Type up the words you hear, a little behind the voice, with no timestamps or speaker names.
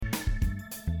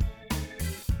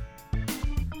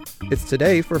It's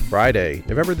today for Friday,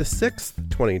 November the 6th,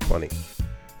 2020.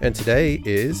 And today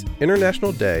is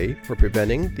International Day for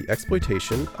Preventing the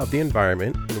Exploitation of the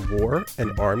Environment in War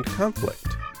and Armed Conflict.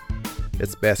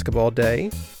 It's Basketball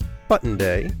Day, Button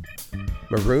Day,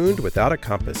 Marooned Without a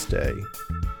Compass Day.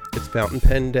 It's Fountain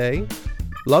Pen Day,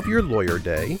 Love Your Lawyer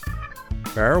Day,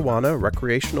 Marijuana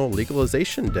Recreational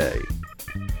Legalization Day.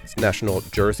 It's National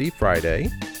Jersey Friday,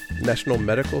 National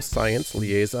Medical Science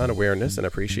Liaison Awareness and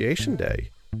Appreciation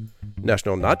Day,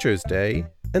 National Nachos Day,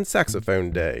 and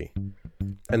Saxophone Day.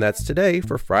 And that's today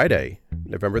for Friday,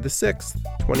 November the 6th,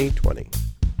 2020.